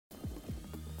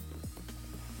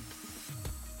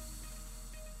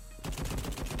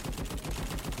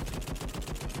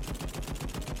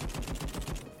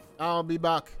I'll be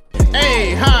back.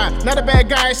 Hey, hi, not a bad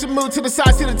guy. Should move to the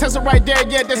side, see the Tesla right there.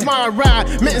 Yeah, that's my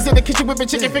ride. Mittens in the kitchen whipping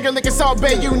chicken finger licking salt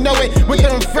bay. You know it with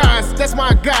them fries. That's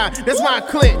my guy, that's my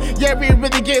clip. Yeah, we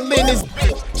really get lit in this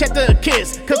bitch. Check the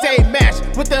kiss, cause they match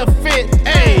with the fit.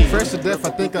 Hey, fresh to death, I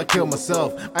think I killed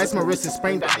myself. Ice my wrist and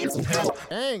sprained.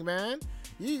 Dang, man.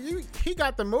 He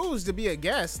got the moves to be a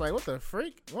guest. Like, what the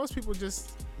freak? Most people just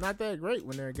not that great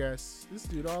when they're a guest. This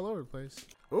dude all over the place.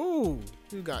 Ooh,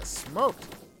 you got smoked.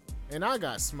 And I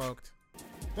got smoked.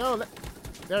 No,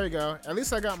 there we go. At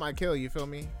least I got my kill, you feel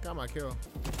me? Got my kill.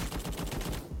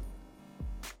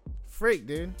 Freak,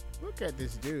 dude. Look at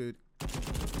this dude.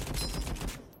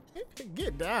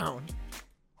 Get down.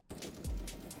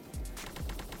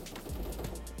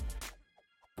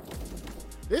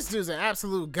 This dude's an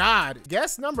absolute god.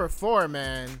 Guess number 4,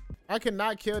 man. I could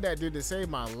not kill that dude to save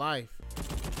my life.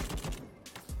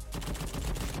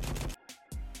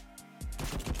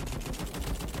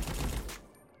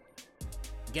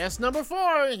 Guess number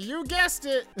 4, you guessed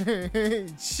it.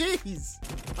 Jeez.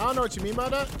 I don't know what you mean by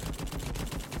that.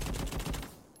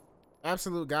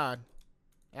 Absolute god.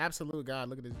 Absolute god.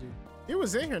 Look at this dude. He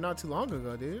was in here not too long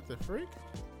ago, dude. The freak.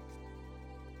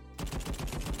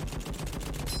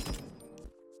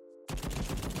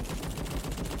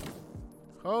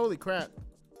 Holy crap.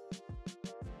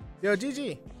 Yo,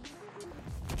 GG.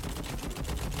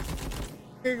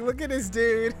 Hey, look at this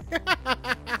dude.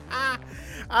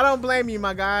 I don't blame you,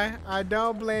 my guy. I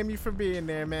don't blame you for being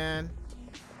there, man.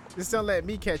 Just don't let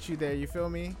me catch you there, you feel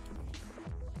me?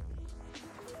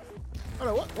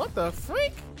 Hold on, what the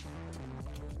freak?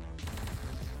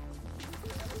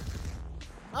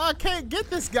 I can't get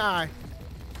this guy.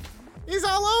 He's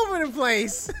all over the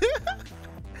place.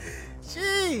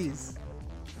 Jeez.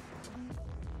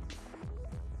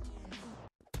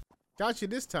 Got you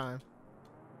this time.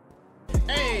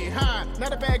 Hey, hi,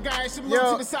 not a bad guy.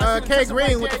 Yo, K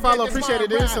Green with the follow, appreciate it,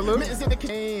 dude. Salute.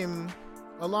 Came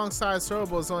alongside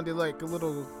Sorbo's on the like a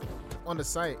little on the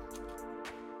site.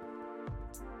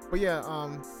 But yeah,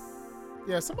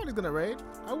 yeah, somebody's gonna raid.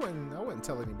 I wouldn't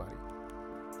tell anybody.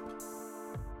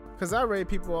 Cause I raid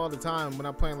people all the time when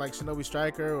I'm playing like Shinobi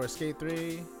Striker or Skate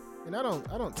 3, and I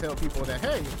don't tell people that,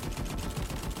 hey.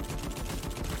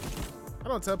 I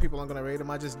don't tell people I'm gonna raid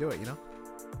them. I just do it, you know.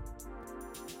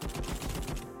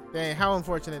 Dang, how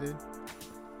unfortunate, dude.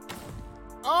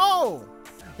 Oh!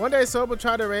 One day Soba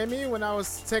tried to raid me when I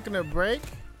was taking a break.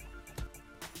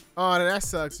 Oh, that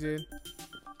sucks, dude.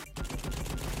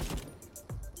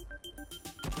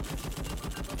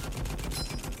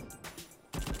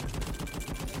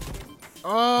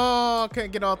 Oh,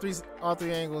 can't get all three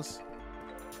angles.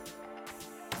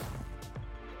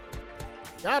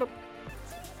 Got him.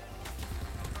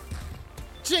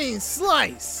 Gene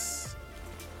Slice.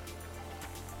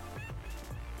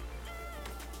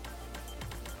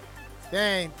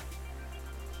 Dang.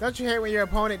 Don't you hate when your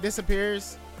opponent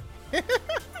disappears?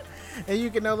 And you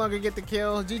can no longer get the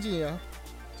kill? GG, yeah.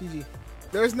 GG.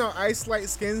 There's no Ice Light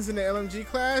skins in the LMG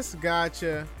class?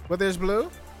 Gotcha. But there's blue?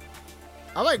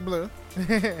 I like blue.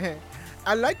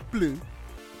 I like blue.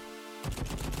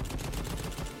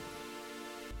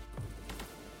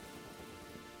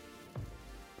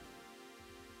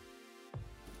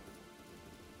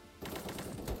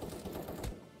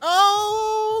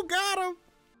 Oh, got him.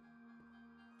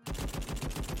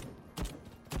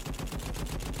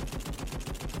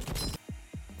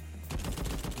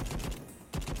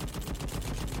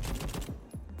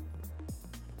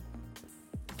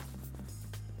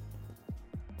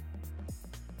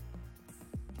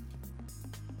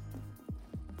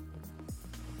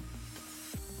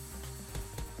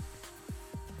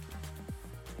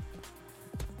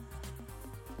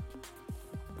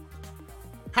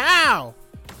 How?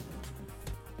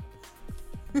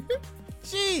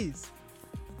 Jeez.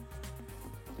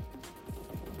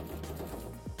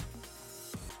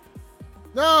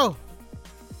 No.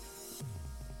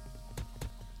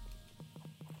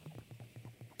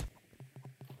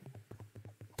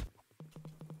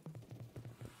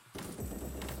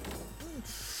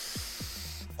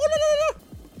 Oh, no.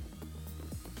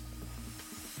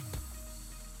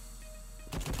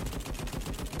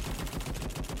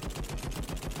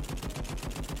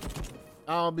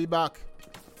 I'll be back.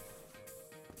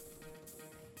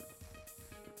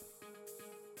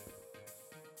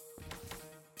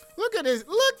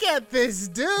 Look at this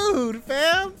dude,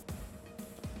 fam.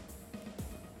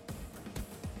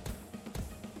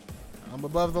 I'm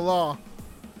above the law.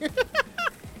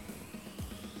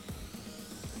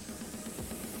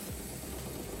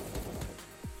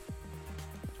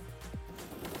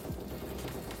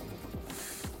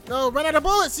 No, run out of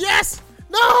bullets. Yes.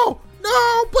 No,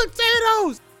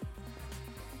 potatoes.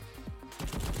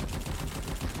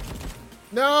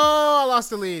 No, I lost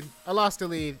the lead. I lost the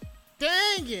lead.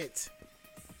 Dang it.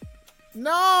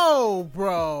 No,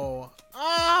 bro.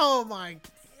 Oh my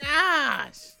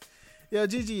gosh. Yo,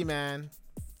 GG, man.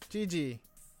 GG.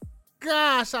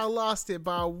 Gosh, I lost it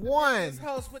by one.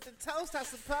 Host with the toast, I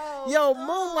suppose. Yo,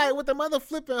 Moonlight with the mother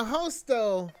flipping host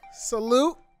though.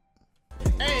 Salute.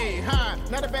 Hey, hi,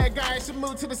 not a bad guy. Should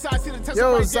move to the side, see the Tesla.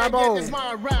 Yo, right Zabo. there. Yeah, that's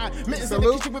my ride. Mittens in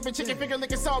the kitchen whipping chicken finger,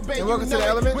 licking salt bay. And welcome you to the know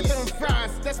it. Elements. With them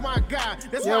fries, that's my guy.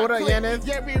 That's Yeah, my what up, clique. Yanin?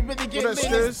 Yeah, we really get What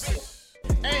up, lit. Stirs?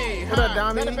 Hey, What up, hi,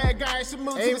 Dami? not a bad guy. Should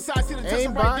move to the side, see the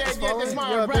Tesla. Aimbot right is there. Yeah, that's following.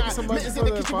 my Yo, thank you ride. so much Mittens for in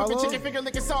the the kitchen whipping follow. chicken finger,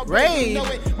 licking salt bay. Raid? You know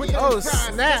it. With them Oh, fries,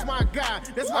 snap. that's my guy.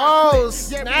 That's my Oh, clique.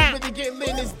 snap. Yeah, we really get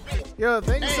lit. Yo,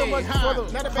 thank you so much for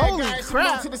the. Holy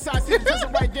crap. To the side, see the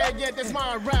Tesla right there. Yeah, that's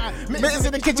my ride. Mittens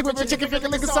in the kitchen with the chicken finger,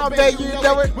 licking salt bay. You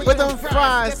know it. With them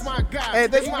fries. Hey,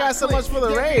 thank you guys so much for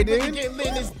the raid, dude.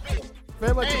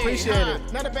 Very much appreciated.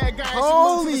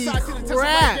 Holy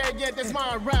crap.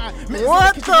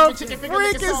 What the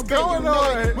freak is going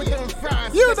on?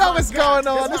 You know what's going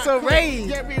on. It's a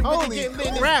raid. Holy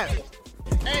crap.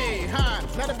 Hey, hi,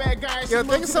 not a bad guy. Yo,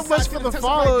 thank you so much for the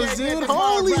follows, dude.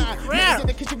 Holy crap.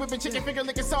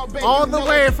 All the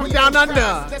way from down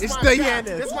under. It's the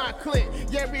Yanis. That's my clip.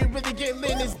 Yeah, we really get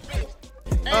lit.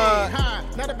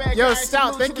 Yo,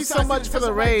 Stout, thank you so much for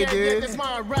the raid, dude. Holy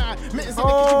crap.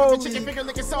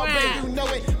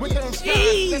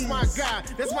 Jeez. That's my guy.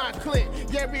 That's my clip.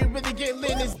 Yeah, we really get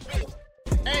lit.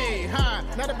 Hey, hi,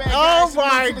 not a bad oh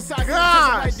my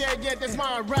gosh!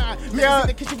 Yeah,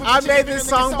 I made this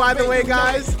song, by the way,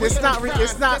 guys. It's not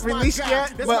released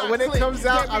yet, but when it comes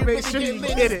out, I make sure you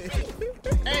get it.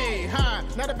 Hey, hi,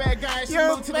 not a bad guy.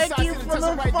 Yo, thank you for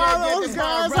the follows,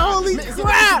 guys. Holy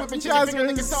crap! You guys are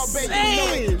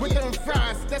insane. With them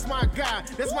fries, that's my guy.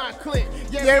 That's my clip.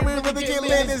 Yeah, we really get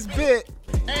lit in this bit.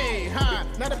 Hey, hi,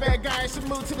 not a bad guy. Should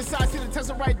move to the side, see the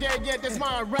Tesla right there. Yeah, that's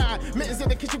my ride. Mittens in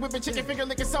the kitchen whipping chicken finger,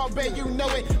 licking salt bay. You know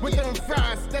it. With them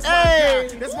fries, that's my guy.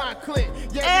 That's my clip.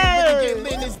 Yeah, we really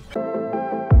get lit.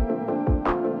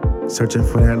 Searching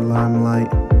for that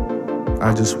limelight,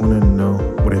 I just wanna know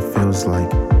what it feels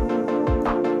like.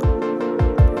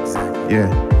 Yeah.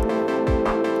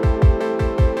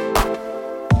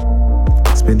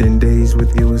 Spending days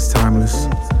with you is timeless.